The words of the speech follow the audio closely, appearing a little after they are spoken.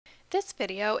This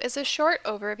video is a short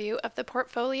overview of the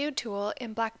Portfolio tool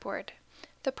in Blackboard.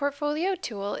 The Portfolio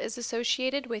tool is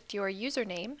associated with your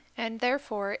username and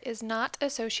therefore is not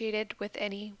associated with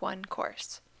any one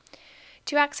course.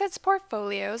 To access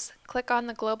portfolios, click on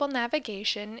the global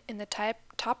navigation in the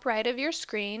top right of your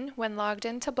screen when logged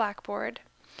into Blackboard.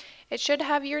 It should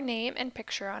have your name and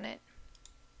picture on it.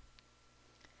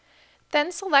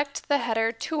 Then select the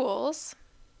header Tools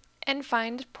and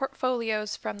find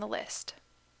Portfolios from the list.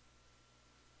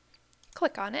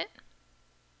 Click on it.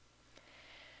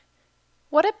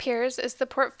 What appears is the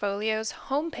Portfolios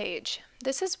homepage.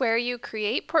 This is where you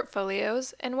create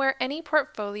portfolios and where any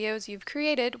portfolios you've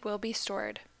created will be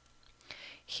stored.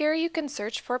 Here you can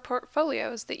search for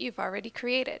portfolios that you've already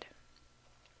created.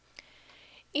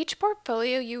 Each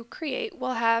portfolio you create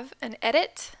will have an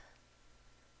edit,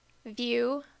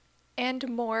 view, and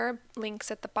more links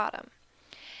at the bottom.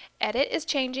 Edit is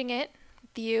changing it,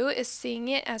 view is seeing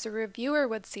it as a reviewer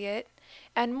would see it,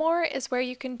 and more is where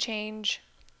you can change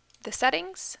the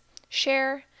settings,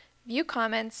 share, view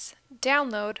comments,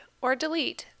 download, or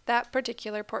delete that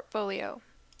particular portfolio.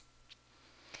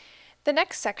 The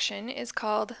next section is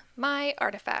called My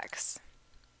Artifacts.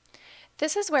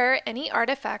 This is where any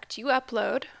artifact you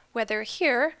upload, whether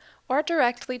here or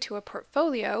directly to a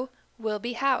portfolio, will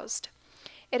be housed.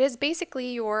 It is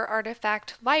basically your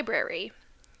artifact library.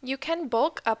 You can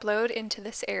bulk upload into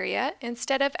this area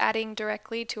instead of adding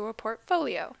directly to a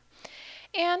portfolio.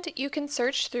 And you can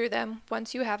search through them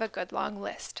once you have a good long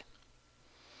list.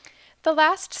 The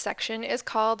last section is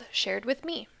called Shared with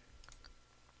Me.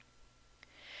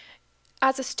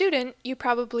 As a student, you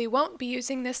probably won't be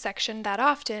using this section that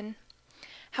often.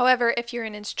 However, if you're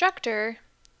an instructor,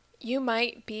 you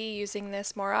might be using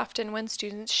this more often when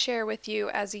students share with you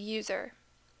as a user.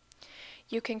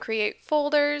 You can create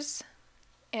folders,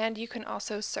 and you can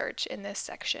also search in this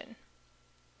section.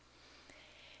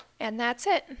 And that's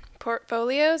it.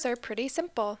 Portfolios are pretty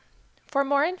simple. For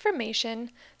more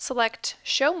information, select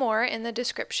Show More in the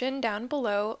description down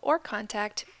below or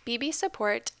contact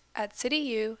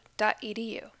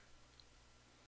bbsupport@cityU.edu.